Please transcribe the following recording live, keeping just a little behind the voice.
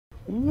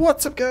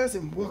What's up, guys,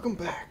 and welcome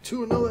back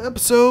to another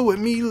episode with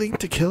me, Link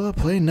to Killer,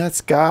 playing that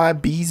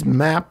SkyBees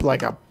map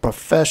like a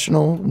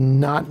professional,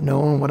 not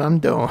knowing what I'm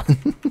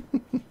doing.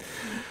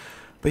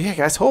 But yeah,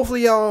 guys,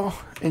 hopefully y'all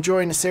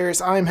enjoying the series.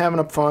 I'm having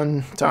a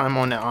fun time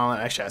on the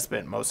island. Actually, I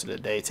spent most of the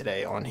day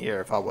today on here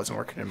if I wasn't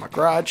working in my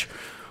garage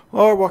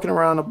or walking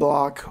around the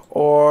block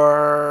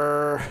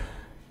or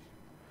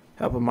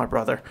helping my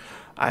brother.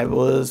 I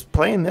was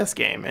playing this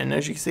game, and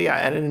as you can see, I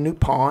added a new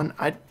pawn.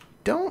 I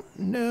don't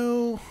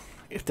know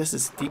if this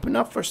is deep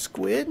enough for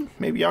squid.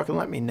 Maybe y'all can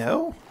let me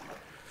know.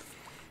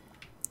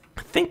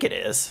 I think it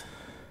is.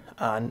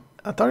 I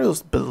thought it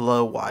was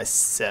below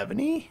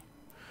Y70.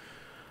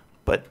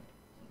 But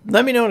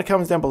let me know in the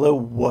comments down below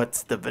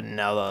what's the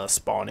vanilla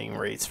spawning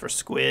rates for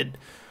squid.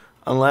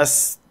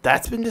 Unless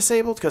that's been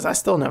disabled, because I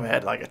still never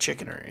had like a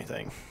chicken or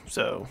anything.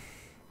 So,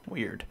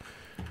 weird.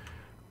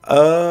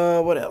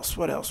 What else?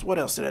 What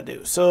else did I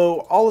do?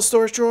 So, all the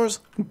storage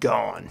drawers,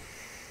 gone.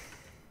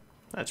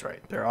 That's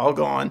right. They're all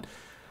gone.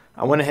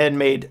 I went ahead and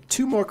made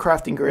 2 more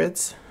crafting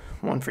grids,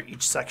 one for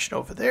each section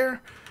over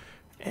there,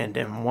 and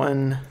then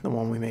the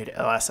one we made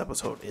last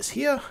episode is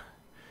here.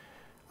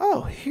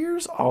 Oh,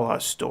 here's all our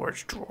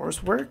storage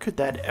drawers. Where could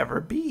that ever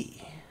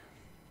be?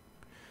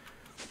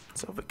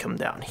 So if we come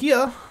down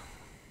here,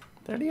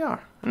 there they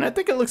are, and I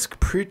think it looks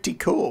pretty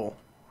cool.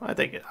 I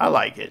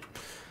like it.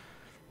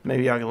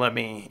 Maybe y'all can let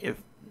me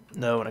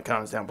know in the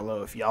comments down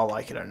below if y'all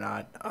like it or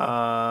not.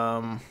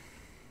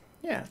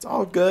 Yeah, it's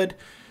all good.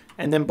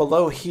 And then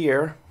below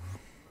here,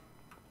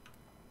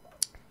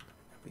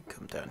 we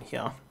come down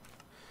here,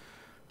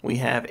 we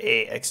have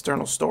a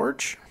external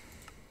storage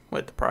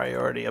with the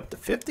priority up to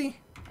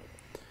 50.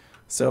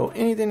 So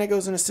anything that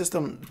goes in the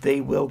system, they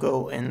will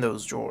go in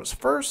those drawers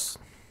first.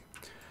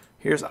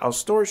 Here's our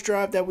storage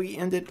drive that we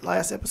ended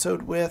last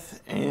episode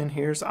with, and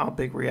here's our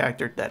big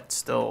reactor that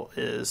still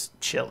is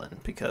chilling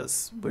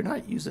because we're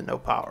not using no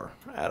power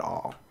at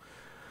all.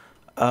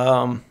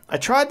 I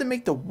tried to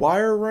make the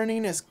wire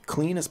running as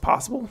clean as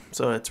possible,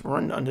 so it's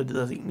run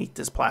underneath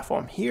this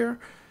platform here,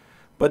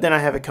 but then I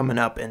have it coming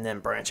up and then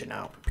branching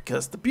out,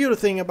 because the beautiful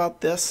thing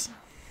about this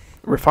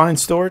refined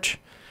storage,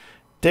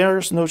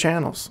 there's no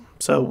channels,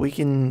 so we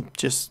can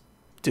just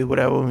do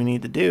whatever we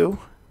need to do,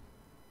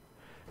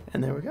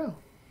 and there we go.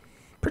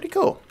 Pretty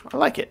cool. I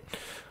like it.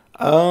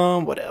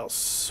 What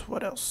else?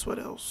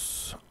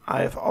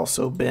 I've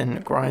also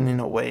been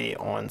grinding away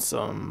on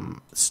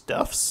some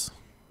stuffs,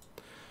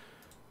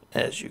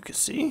 as you can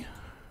see.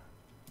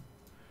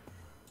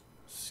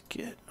 Let's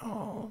get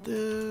all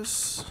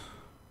this.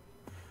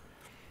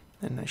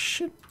 And I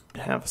should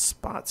have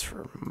spots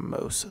for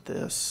most of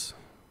this.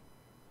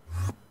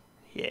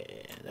 Yeah,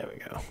 there we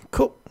go.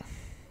 Cool.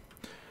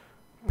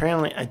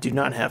 Apparently, I do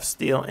not have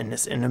steel, and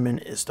this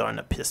Enderman is starting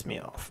to piss me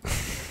off.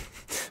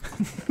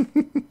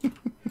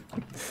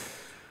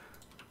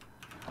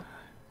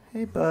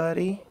 Hey,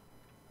 buddy.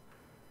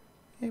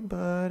 Hey,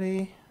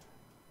 buddy.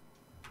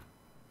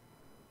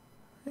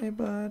 Hey,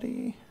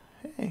 buddy.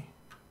 Hey.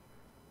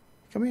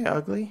 Come here,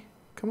 ugly.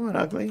 Come on,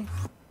 ugly.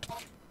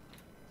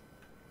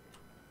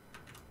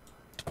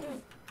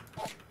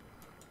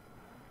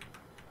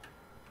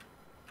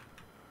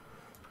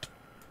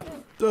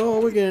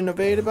 Oh, we're getting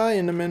invaded by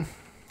Endermen.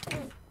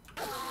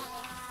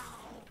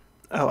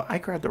 Oh, I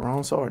grabbed the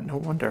wrong sword. No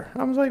wonder.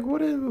 I was like,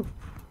 what is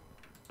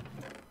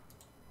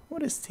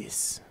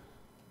this?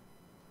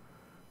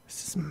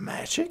 Is this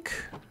magic?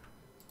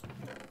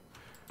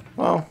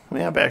 Well, we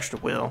have extra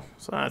will,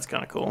 so that's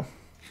kind of cool.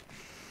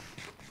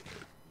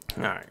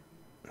 Alright.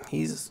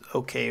 He's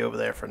okay over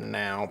there for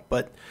now,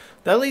 but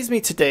that leads me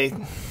today.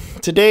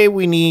 Today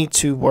we need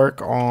to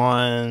work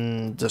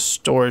on the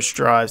storage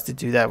drives. To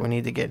do that, we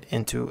need to get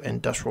into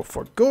industrial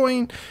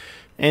foregoing,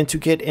 and to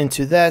get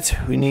into that,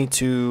 we need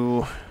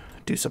to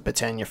do some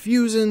Britannia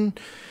fusing,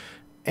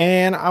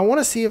 and I want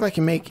to see if I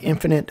can make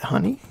infinite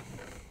honey.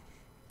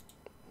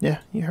 Yeah,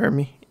 you heard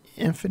me.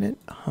 Infinite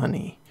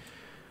honey.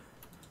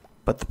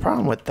 But the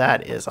problem with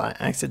that is I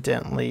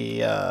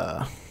accidentally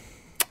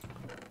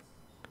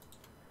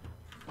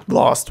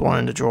lost one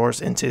of the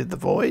drawers into the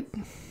void.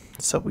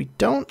 So we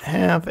don't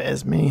have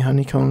as many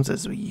honeycombs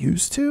as we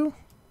used to.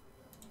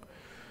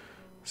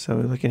 So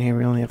we're looking here,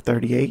 we only have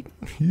 38.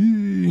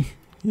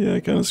 Yeah, I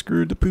kind of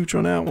screwed the pooch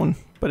on that one,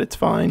 but it's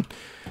fine.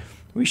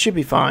 We should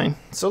be fine.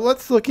 So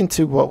let's look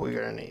into what we're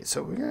going to need.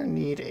 So we're going to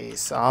need a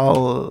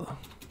solid...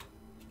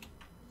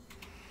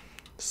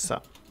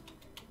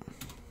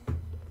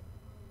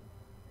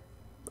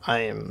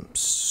 I am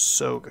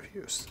so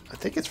confused. I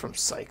think it's from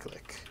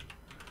Cyclic.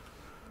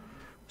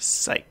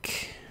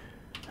 Psych.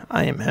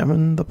 I am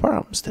having the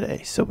problems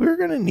today. So we're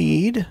gonna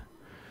need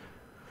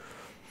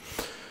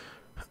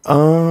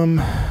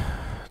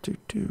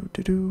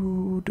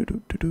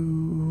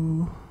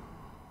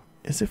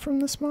is it from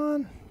this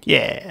mod?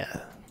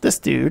 Yeah, this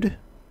dude.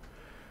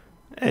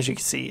 As you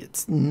can see,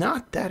 it's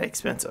not that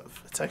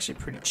expensive. It's actually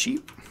pretty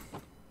cheap.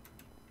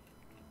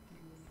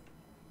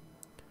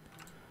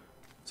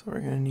 So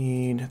we're gonna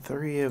need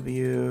 3 of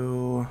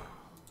you.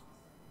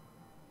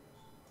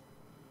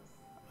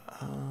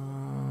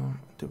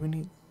 Do we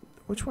need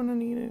which one I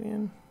need it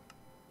in?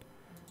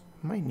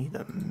 Might need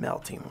the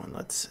melting one.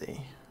 Let's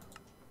see.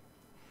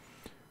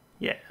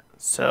 Yeah,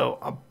 so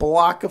a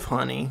block of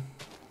honey,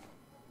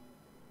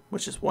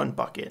 which is 1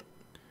 bucket,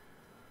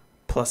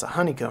 plus a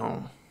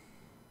honeycomb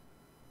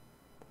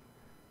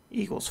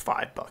equals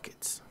 5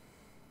 buckets.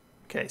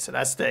 Okay, so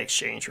that's the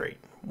exchange rate,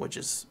 which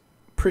is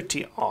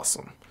pretty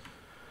awesome.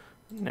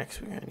 Next,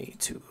 we're going to need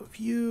 2 of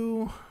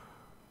you,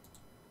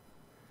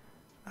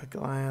 a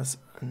glass,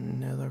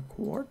 another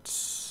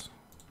quartz.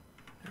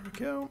 There we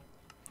go.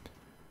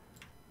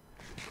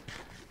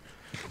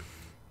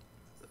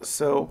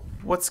 So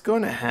what's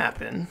going to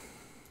happen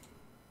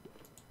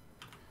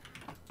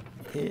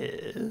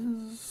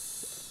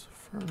is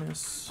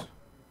furnace.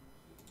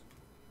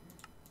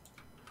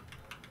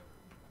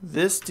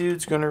 This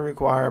dude's going to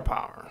require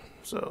power.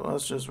 So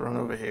let's just run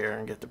over here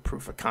and get the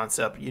proof of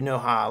concept. You know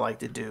how I like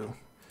to do.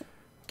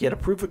 Get a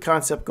proof of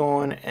concept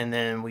going, and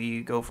then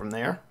we go from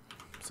there.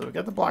 So we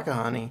got the block of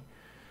honey.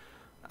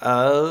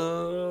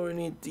 We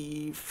need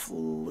the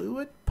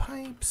fluid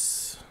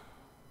pipes.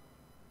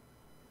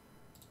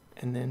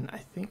 And then I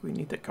think we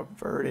need to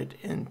convert it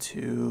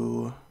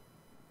into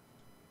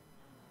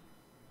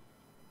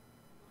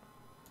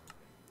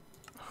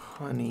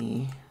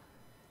honey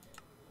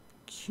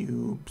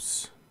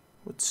cubes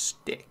with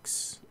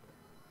sticks.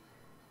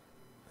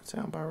 That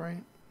sound about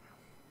right?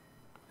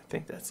 I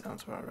think that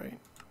sounds about right.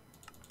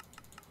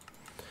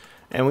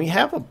 And we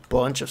have a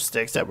bunch of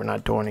sticks that we're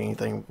not doing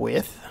anything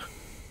with.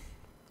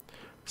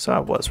 So I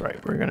was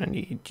right. We're going to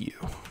need you.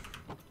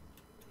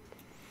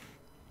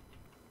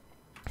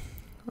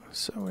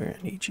 So we're going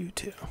to need you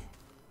too.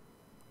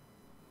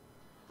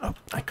 Oh,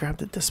 I grabbed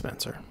the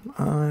dispenser.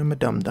 I'm a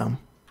dum-dum.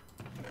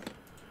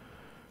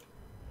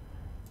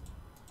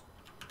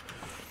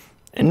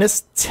 And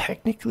this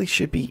technically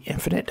should be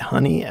infinite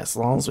honey as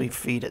long as we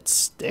feed it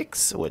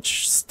sticks,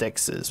 which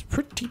sticks is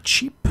pretty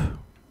cheap.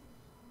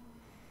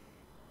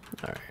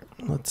 Alright,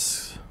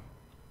 let's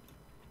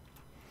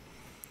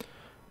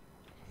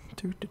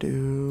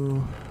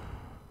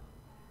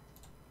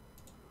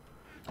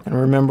And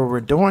remember, we're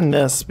doing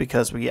this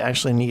because we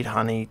actually need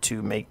honey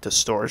to make the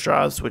storage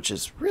drives, which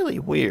is really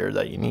weird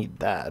that you need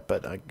that,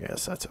 but I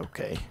guess that's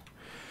okay.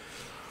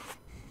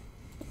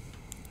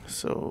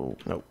 So,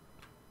 nope.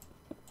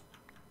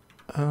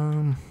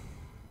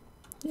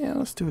 Yeah,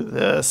 let's do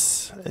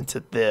this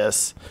into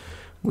this.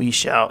 We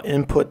shall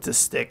input the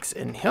sticks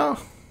in here.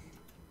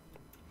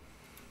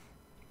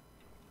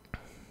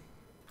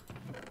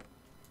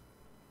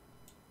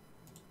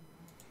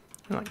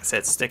 And like I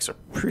said, sticks are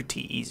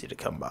pretty easy to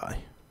come by.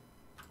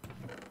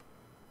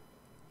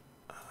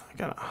 I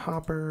got a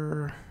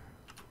hopper.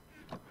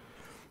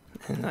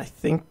 And I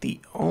think the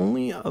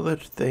only other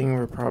thing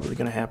we're probably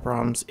going to have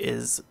problems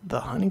is the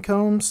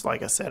honeycombs.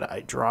 Like I said, I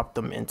dropped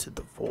them into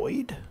the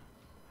void.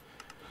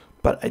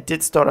 But I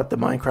did start up the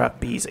Minecraft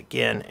bees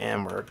again,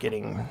 and we're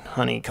getting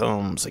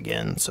honeycombs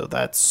again. So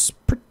that's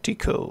pretty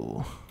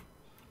cool.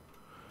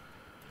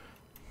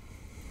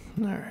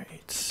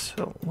 Alright,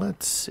 so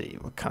let's see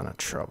what kind of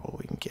trouble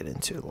we can get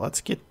into. Let's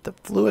get the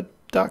fluid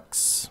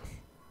ducts.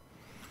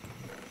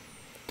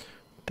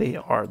 They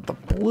are the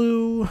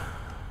blue.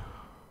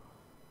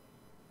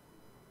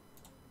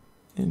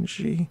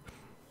 Energy.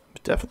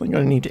 Definitely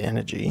going to need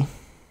energy.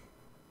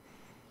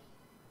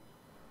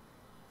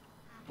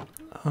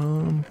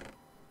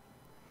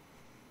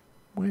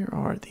 Where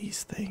are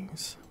these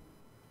things?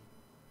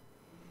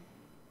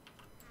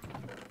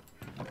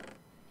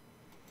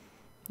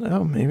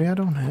 Oh, maybe I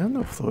don't have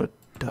no fluid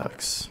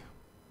ducts.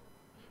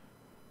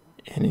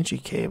 Energy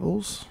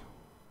cables.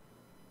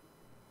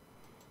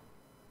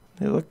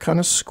 They look kind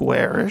of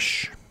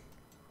squarish.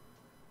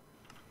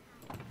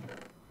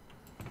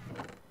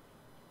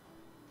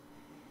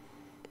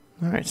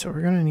 Alright, so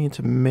we're going to need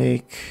to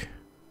make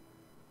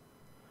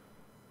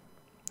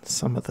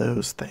some of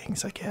those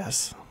things, I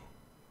guess.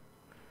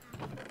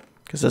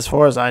 Because as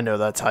far as I know,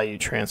 that's how you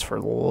transfer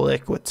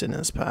liquids in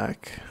this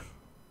pack.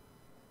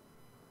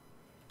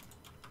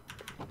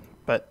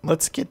 But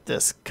let's get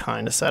this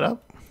kind of set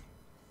up.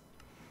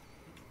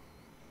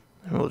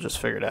 And we'll just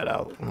figure that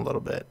out in a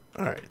little bit.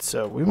 Alright,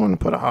 so we want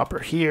to put a hopper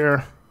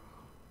here.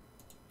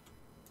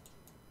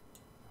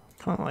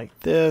 Kind of like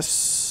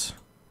this.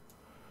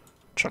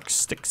 Chuck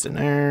sticks in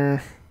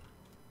there.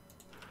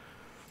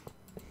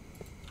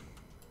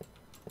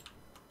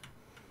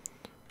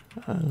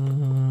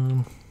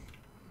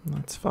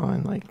 That's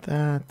fine like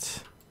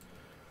that.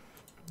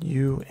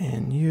 You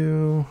and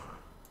you.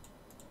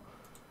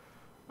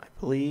 I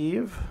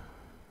believe.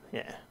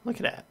 Yeah, look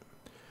at that.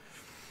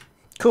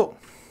 Cool.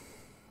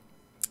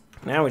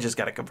 Now we just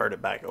got to convert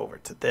it back over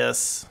to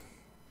this.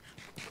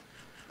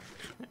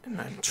 And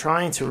I'm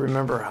trying to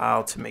remember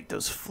how to make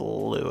those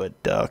fluid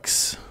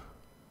ducts.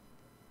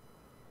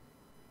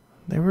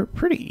 They were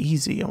pretty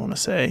easy, I want to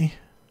say.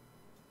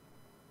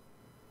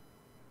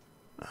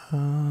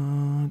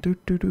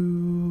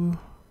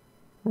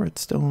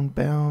 Redstone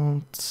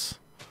bounce.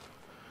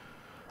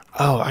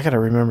 Oh, I gotta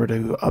remember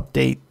to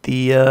update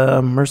the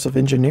immersive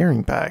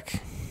engineering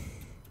pack.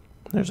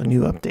 there's a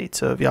new update.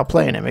 So if y'all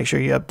playing it, make sure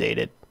you update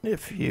it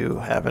if you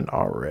haven't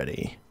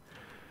already.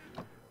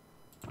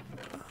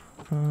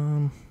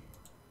 Can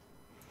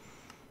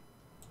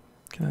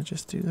I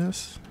just do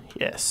this?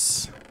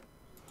 Yes.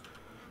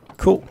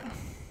 Cool.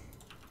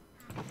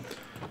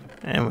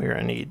 And we're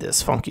going to need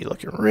this funky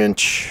looking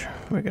wrench.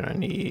 We're going to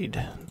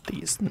need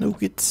these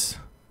nuggets.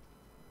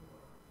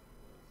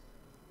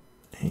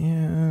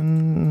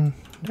 And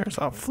there's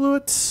our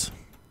fluids.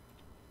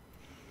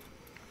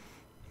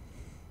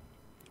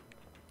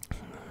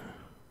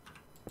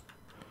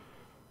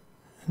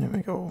 And there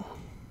we go.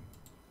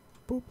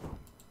 Boop,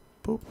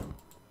 boop,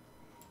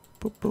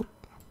 boop, boop.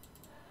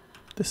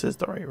 This is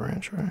the right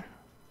wrench, right?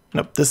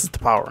 Nope, this is the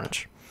power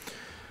wrench.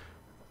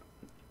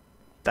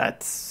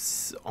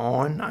 That's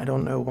on. I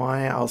don't know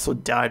why. I also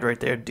died right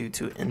there due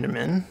to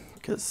Endermen,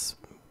 because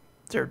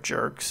they're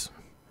jerks.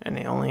 And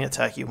they only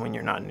attack you when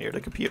you're not near the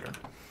computer.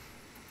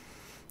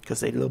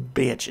 Because they little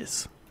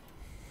bitches.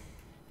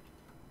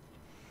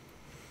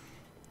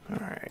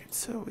 Alright,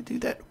 so we do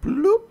that.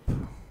 Bloop.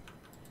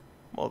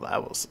 Well,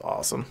 that was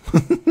awesome.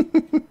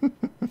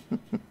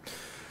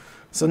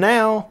 So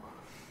now,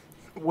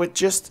 with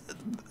just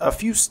a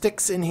few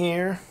sticks in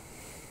here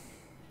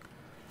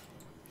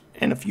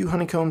and a few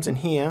honeycombs in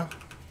here,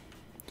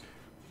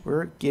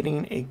 we're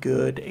getting a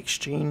good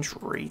exchange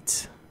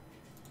rate.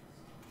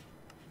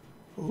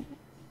 Ooh.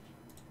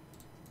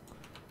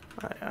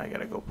 I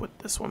gotta go put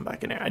this one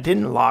back in there. I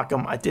didn't lock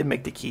them. I did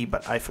make the key,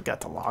 but I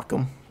forgot to lock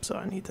them, so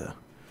I need to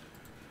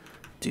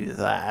do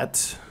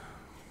that.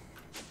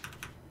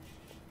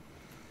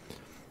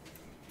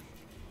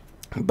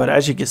 But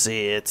as you can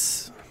see,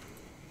 it's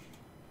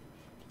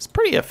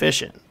pretty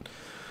efficient.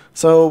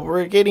 So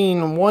we're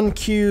getting 1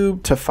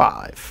 cube to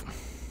 5,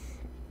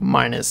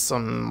 minus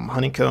some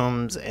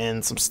honeycombs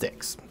and some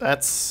sticks.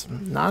 That's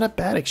not a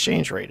bad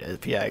exchange rate,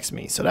 if you ask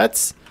me. So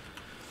that's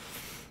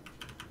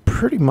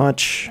pretty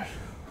much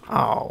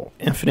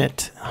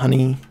infinite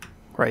honey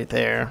right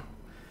there.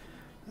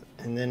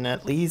 And then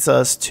that leads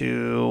us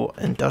to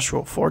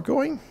industrial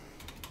foregoing.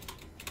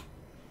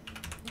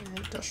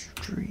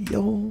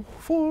 Industrial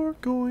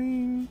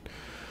foregoing.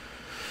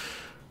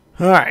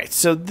 Alright,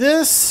 so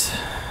this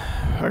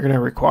are going to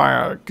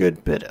require a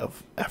good bit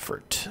of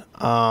effort.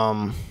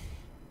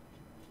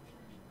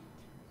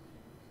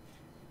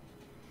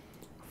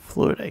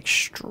 Fluid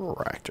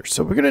extractor.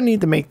 So we're going to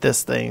need to make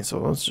this thing. So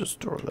let's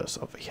just throw this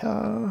over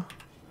here.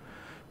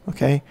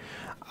 Okay.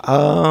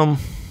 I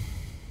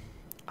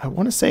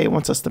want to say it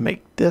wants us to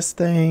make this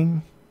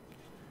thing.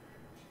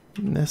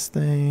 And this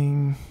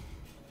thing.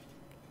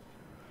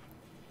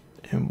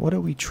 And what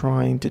are we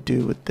trying to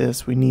do with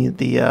this? We need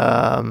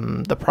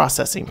the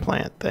processing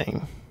plant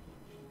thing.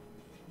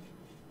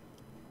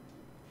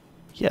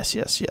 Yes,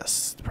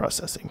 the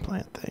processing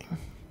plant thing.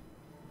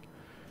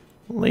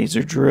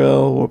 Laser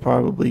drill, we're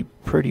probably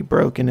pretty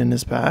broken in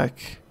this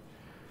pack.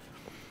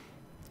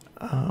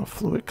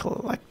 Fluid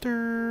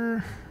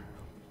collector.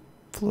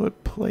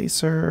 Fluid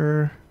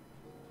placer.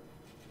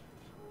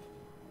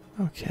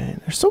 Okay,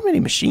 there's so many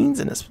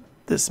machines in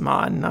this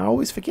mod, and I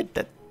always forget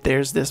that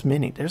there's this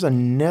many. There's a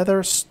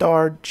nether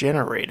star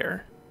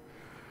generator.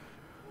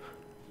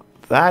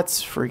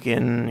 That's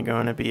freaking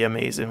going to be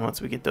amazing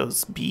once we get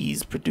those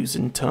bees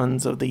producing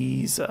tons of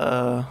these.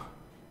 Alright,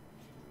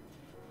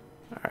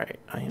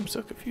 I am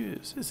so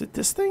confused. Is it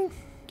this thing?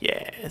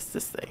 Yeah, it's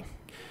this thing.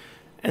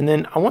 And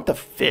then I want the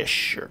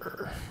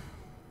fisher.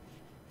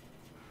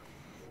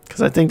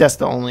 Because I think that's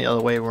the only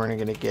other way we're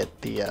going to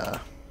get the...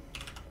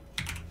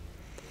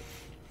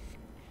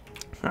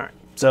 Alright,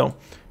 so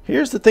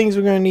here's the things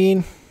we're going to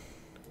need.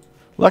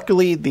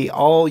 Luckily, they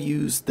all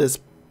use this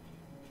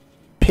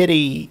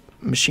pity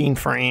machine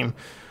frame.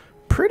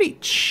 Pretty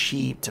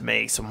cheap to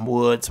make. Some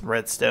wood, some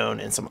redstone,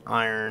 and some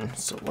iron.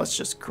 So let's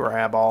just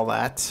grab all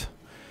that.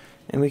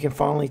 And we can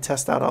finally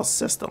test out our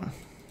system.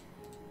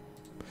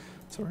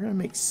 So we're going to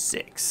make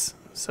 6.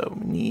 So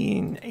we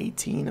need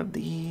 18 of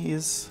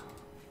these.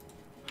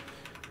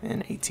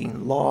 And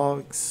 18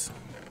 logs.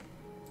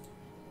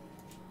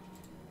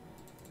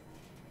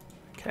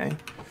 Okay.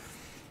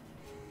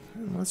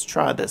 And let's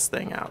try this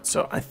thing out.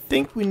 So I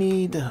think we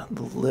need the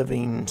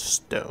living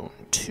stone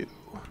too.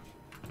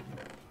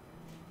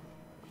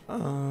 We're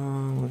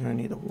going to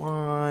need a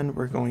wand.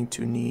 We're going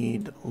to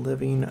need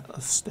living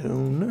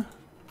stone.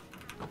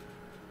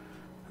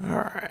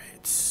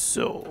 Alright,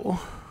 so...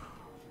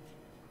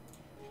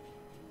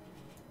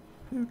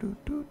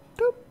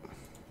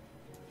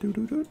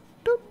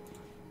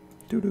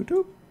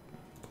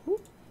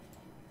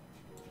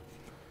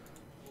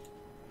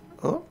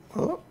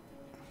 Oh.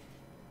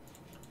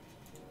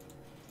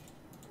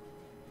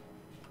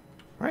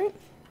 Right?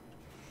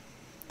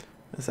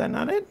 Is that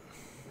not it?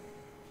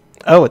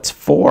 Oh, it's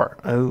 4.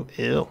 Oh,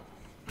 ew.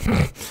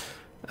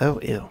 Oh,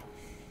 ew.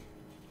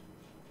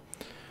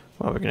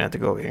 Well, we're going to have to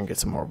go over here and get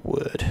some more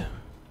wood.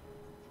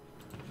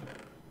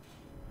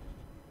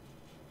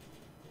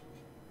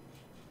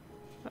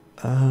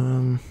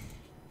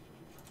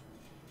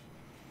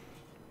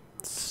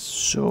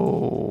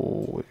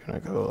 So we're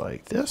going to go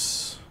like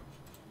this.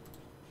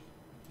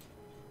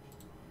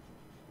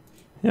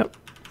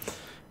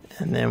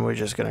 And then we're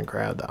just gonna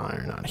grab the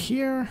iron out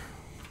here.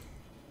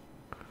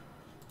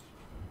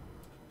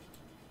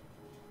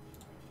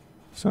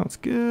 Sounds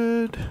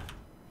good.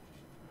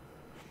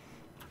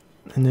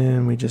 And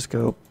then we just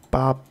go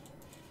bop,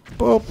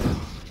 boop.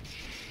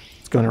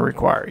 It's gonna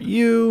require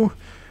you.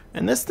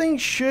 And this thing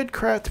should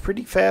craft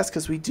pretty fast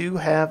because we do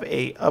have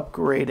a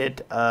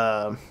upgraded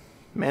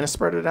mana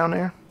spreader down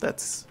there.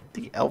 That's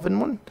the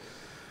elven one.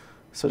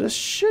 So this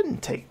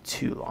shouldn't take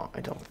too long, I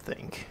don't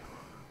think.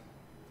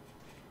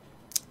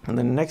 And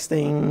then the next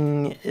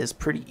thing is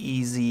pretty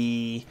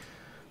easy.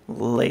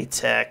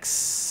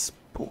 Latex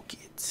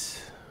bucket.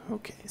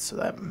 Okay, so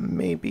that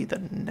may be the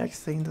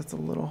next thing that's a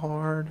little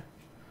hard.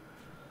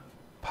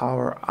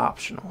 Power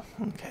optional.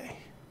 Okay.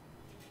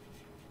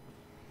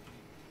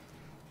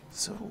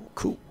 So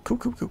cool.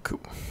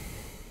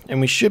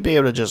 And we should be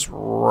able to just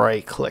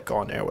right click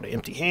on there with an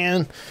empty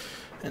hand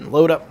and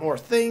load up more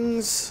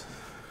things.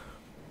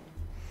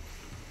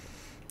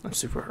 I'm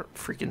super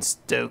freaking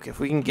stoked. If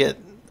we can get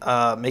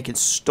making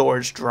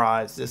storage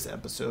drives this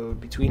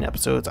episode, between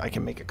episodes, I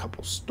can make a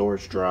couple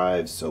storage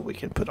drives so we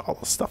can put all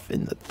the stuff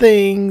in the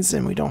things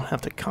and we don't have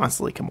to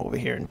constantly come over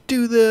here and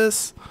do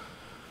this.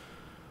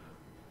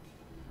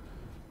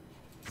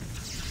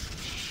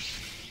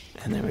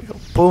 And then we go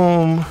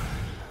boom.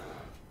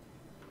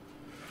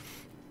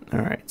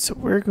 Alright, so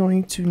we're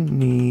going to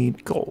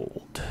need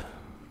gold.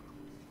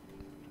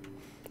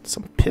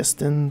 Some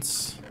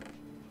pistons.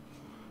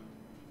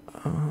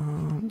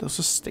 Those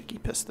are sticky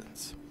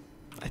pistons.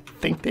 I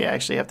think they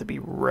actually have to be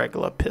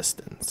regular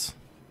pistons.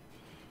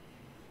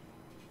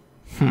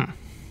 So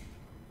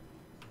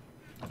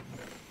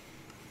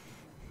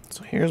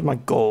here's my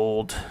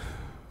gold.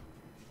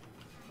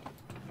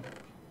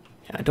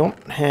 I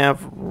don't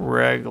have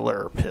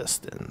regular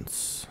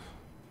pistons.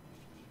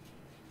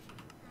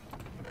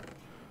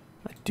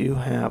 I do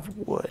have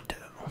wood.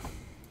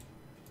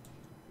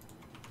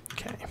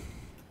 Okay.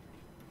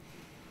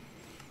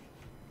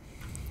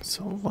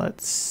 So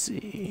let's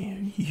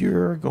see.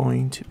 You're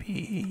going to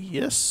be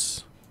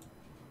yes.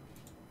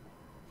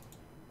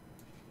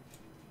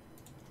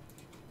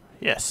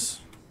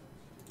 Yes.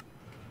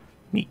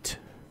 Neat.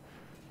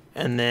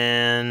 And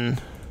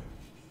then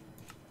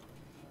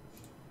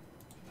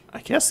I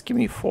guess give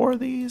me 4 of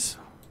these.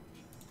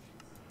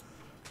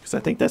 Because I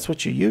think that's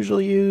what you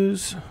usually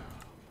use.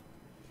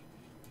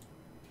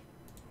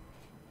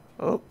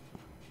 Oh.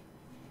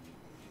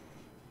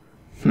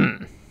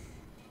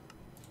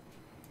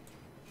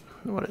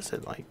 What is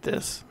it like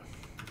this?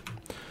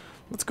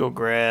 Let's go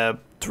grab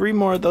 3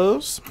 more of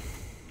those.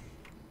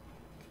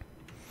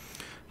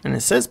 And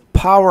it says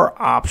power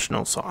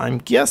optional, so I'm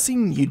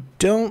guessing you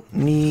don't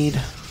need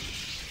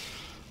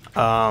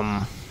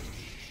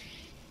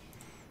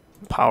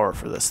power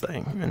for this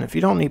thing. And if you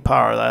don't need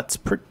power, that's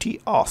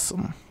pretty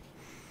awesome.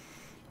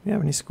 We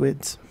have any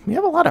squids? We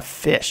have a lot of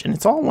fish, and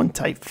it's all one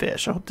type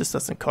fish. I hope this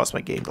doesn't cause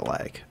my game to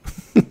lag.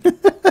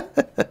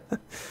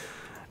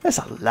 That's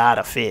a lot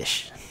of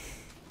fish.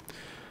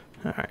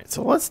 Alright,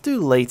 so let's do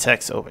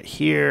latex over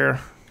here.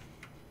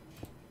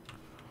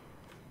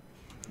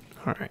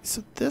 Alright,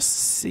 so this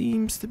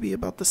seems to be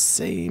about the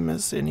same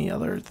as any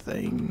other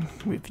thing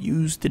we've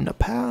used in the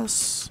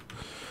past.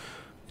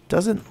 It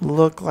doesn't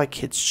look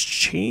like it's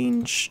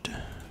changed.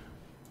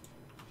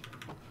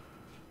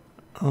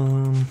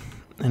 And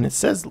it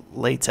says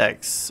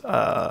latex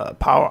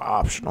power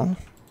optional.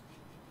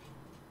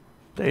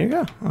 There you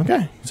go.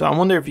 Okay. So I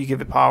wonder if you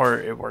give it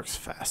power, it works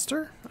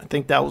faster. I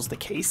think that was the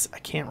case. I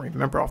can't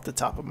remember off the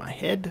top of my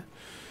head.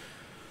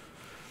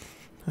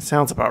 That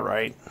sounds about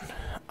right.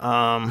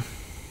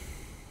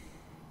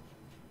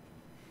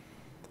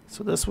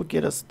 So this will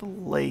get us the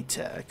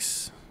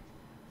latex.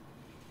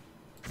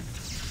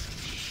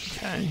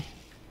 Okay.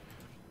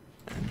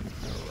 And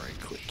I'll right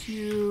click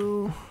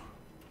you.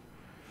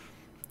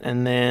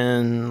 And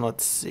then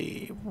let's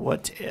see,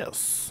 what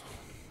else?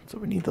 So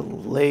we need the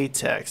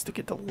latex to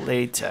get the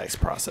latex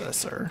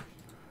processor.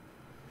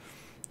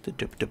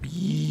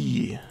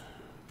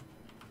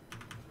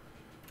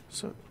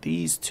 So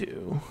these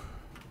two.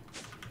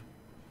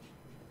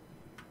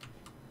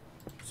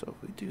 So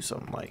if we do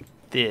something like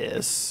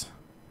this,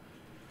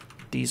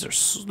 these are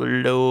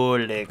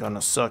slowly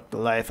gonna suck the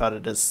life out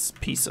of this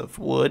piece of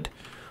wood.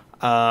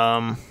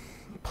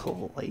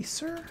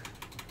 Placer?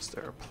 Is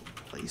there a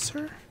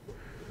placer?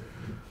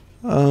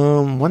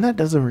 One that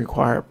doesn't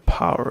require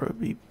power would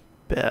be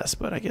best,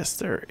 but I guess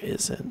there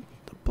isn't.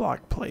 The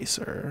block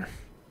placer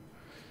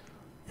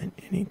in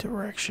any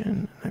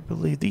direction. I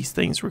believe these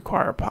things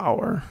require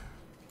power.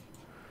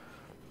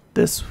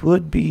 This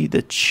would be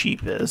the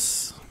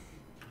cheapest.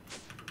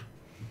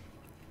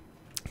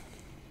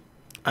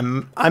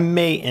 I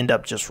may end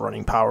up just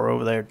running power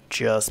over there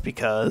just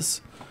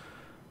because.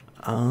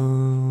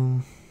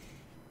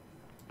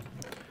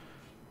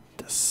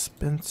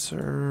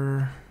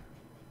 Dispenser.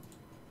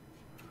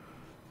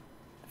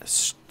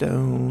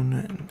 Stone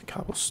and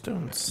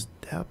cobblestone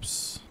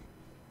steps.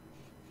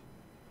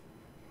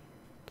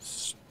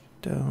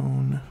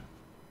 Stone.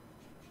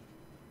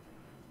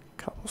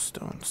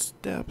 Cobblestone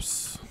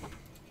steps.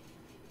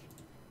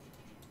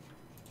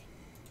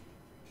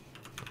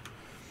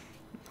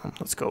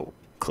 Let's go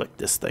click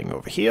this thing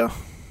over here.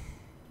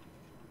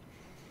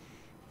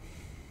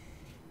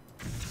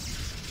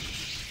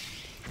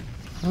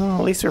 Well,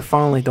 at least we're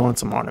finally doing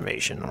some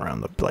automation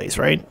around the place,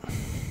 right?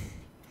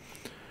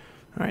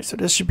 Alright, so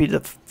this should be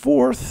the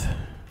 4th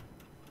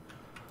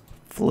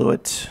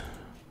fluid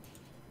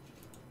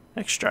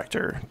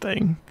extractor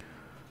thing.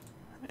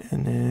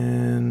 And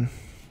then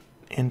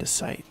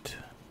andesite.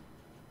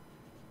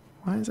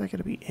 Why is that going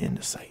to be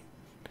andesite?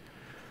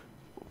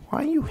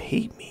 Why you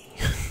hate me?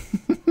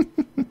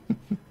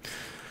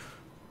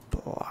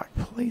 Block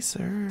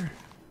placer.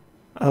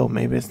 Oh,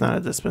 maybe it's not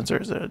a dispenser.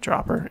 Is it a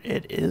dropper?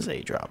 It is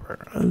a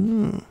dropper.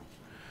 Ooh.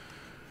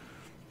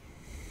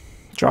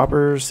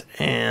 Droppers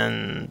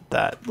and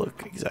that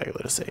look exactly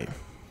the same.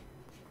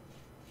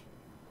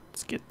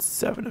 Let's get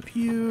 7 of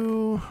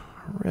you.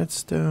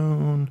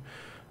 Redstone.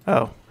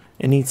 Oh,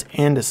 it needs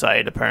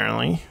andesite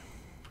apparently.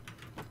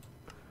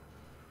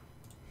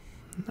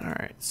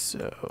 Alright,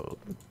 so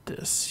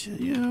this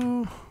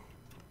you.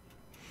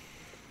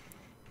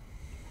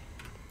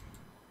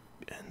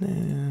 And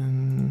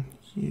then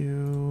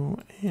you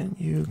and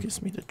you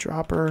gives me the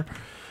dropper.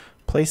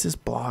 Places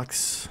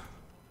blocks.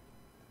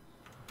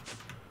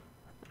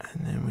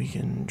 And then we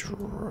can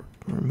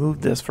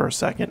remove this for a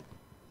second.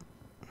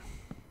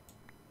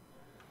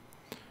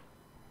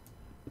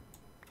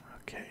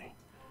 Okay.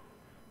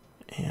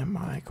 And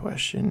my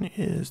question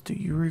is, do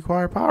you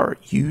require power?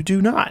 You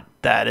do not.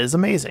 That is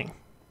amazing.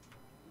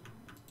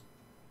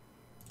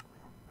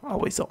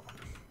 Always on.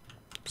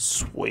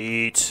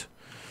 Sweet.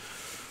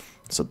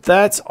 So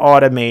that's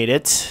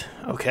automated.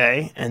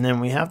 Okay. And then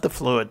we have the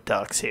fluid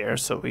ducts here.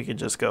 So we can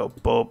just go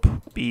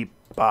boop, beep,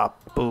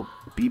 bop, boop,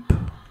 beep.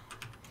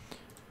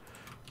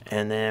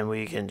 And then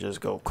we can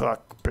just go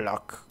cluck,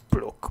 block,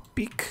 block,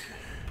 beak.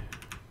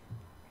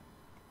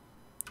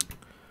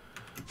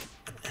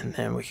 And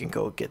then we can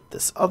go get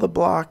this other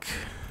block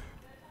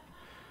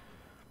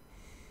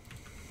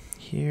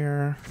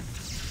here.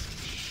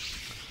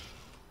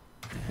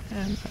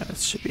 And that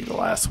should be the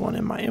last one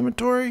in my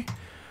inventory.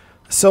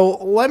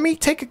 So let me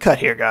take a cut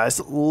here,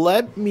 guys.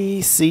 Let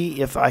me see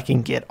if I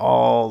can get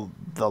all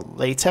the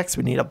latex.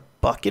 We need a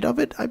bucket of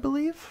it, I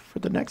believe, for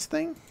the next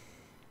thing.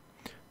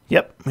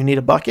 Yep, we need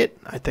a bucket.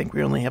 I think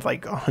we only have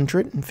like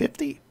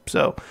 150.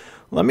 So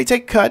let me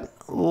take a cut.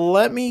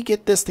 Let me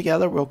get this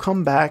together. We'll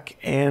come back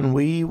and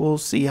we will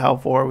see how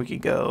far we can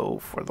go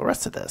for the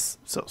rest of this.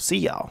 So see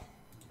y'all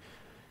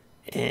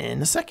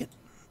in a second.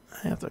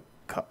 I have to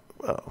cut.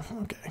 Oh,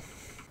 okay.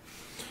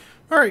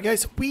 Alright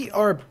guys, we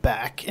are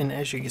back, and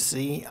as you can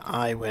see,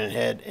 I went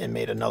ahead and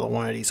made another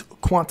one of these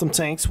quantum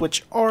tanks,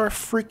 which are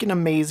freaking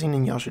amazing,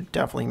 and y'all should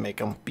definitely make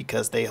them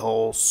because they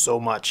hold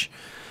so much.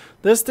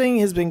 This thing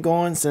has been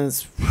going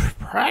since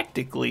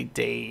practically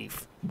day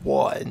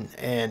 1,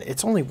 and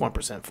it's only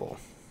 1% full.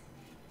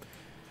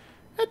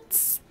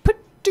 That's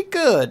pretty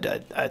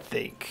good, I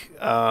think.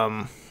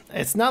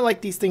 It's not like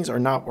these things are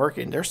not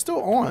working. They're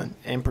still on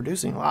and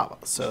producing lava,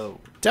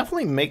 so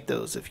definitely make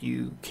those if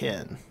you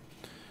can.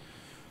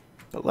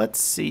 But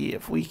let's see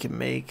if we can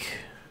make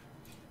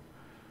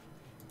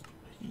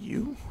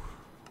you.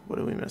 What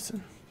are we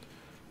missing?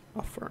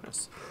 A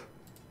furnace.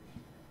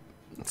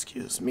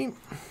 Excuse me.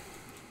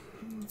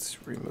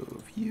 Let's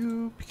remove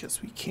you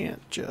because we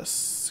can't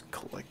just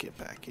click it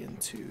back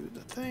into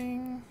the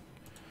thing.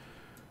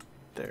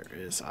 There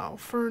is our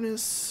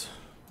furnace.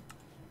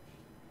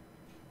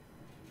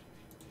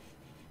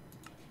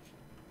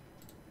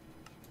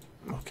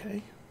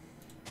 Okay.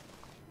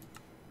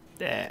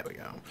 There we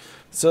go.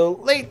 So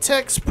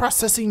latex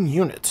processing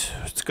unit.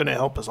 It's going to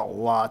help us a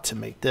lot to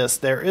make this.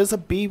 There is a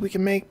bee we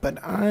can make,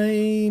 but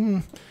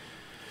I'm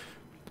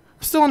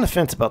still on the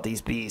fence about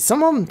these bees.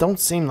 Some of them don't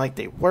seem like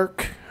they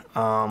work.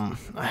 I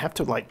have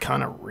to like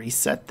kind of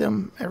reset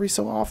them every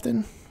so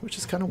often, which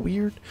is kind of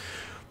weird.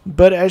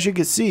 But as you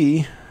can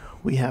see,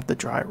 we have the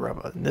dry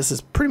rubber. And this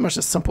is pretty much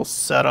a simple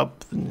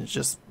setup. And it's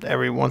just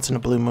every once in a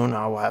blue moon,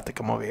 I will have to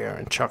come over here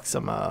and chuck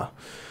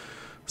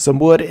some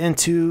wood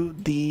into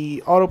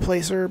the auto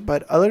placer,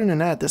 but other than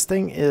that, this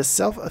thing is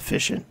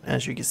self-efficient.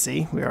 As you can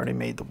see, we already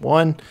made the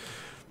one.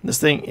 This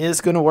thing is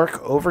going to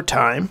work over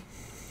time.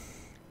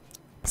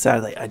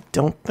 Sadly, I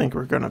don't think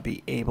we're going to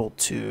be able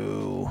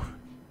to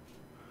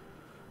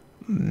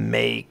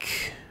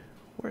make,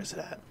 where is it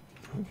at?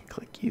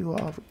 Click you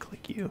off,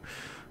 click you.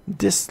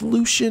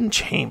 Dissolution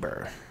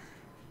chamber.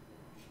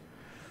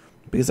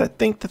 Because I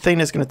think the thing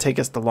that's going to take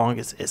us the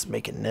longest is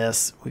making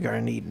this. We're going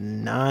to need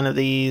 9 of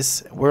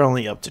these. We're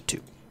only up to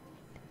 2.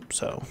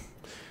 So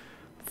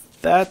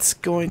that's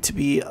going to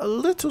be a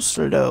little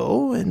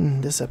slow.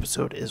 And this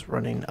episode is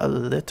running a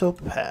little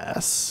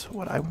past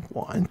what I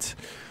want.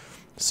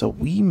 So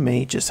we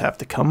may just have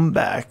to come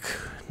back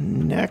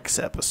next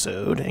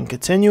episode and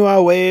continue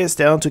our ways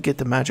down to get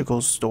the magical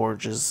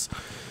storages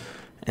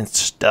and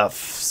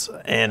stuffs.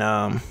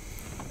 And,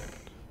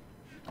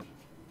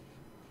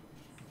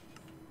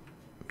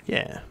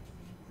 Yeah.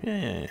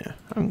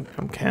 I'm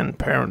kind of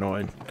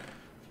paranoid.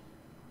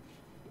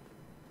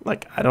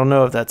 Like, I don't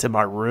know if that's in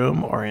my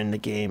room or in the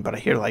game, but I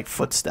hear like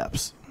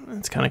footsteps.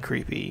 It's kind of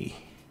creepy.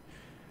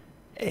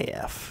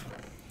 AF.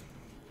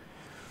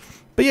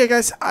 But yeah,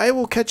 guys, I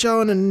will catch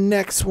y'all in the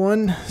next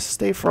one.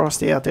 Stay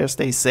frosty out there.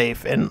 Stay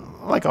safe. And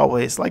like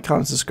always, like,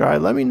 comment,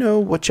 subscribe. Let me know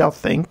what y'all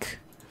think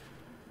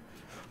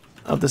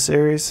of the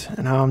series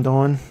and how I'm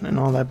doing and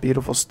all that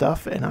beautiful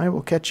stuff. And I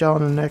will catch y'all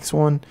in the next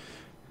one.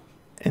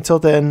 Until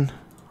then,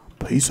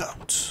 peace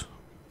out.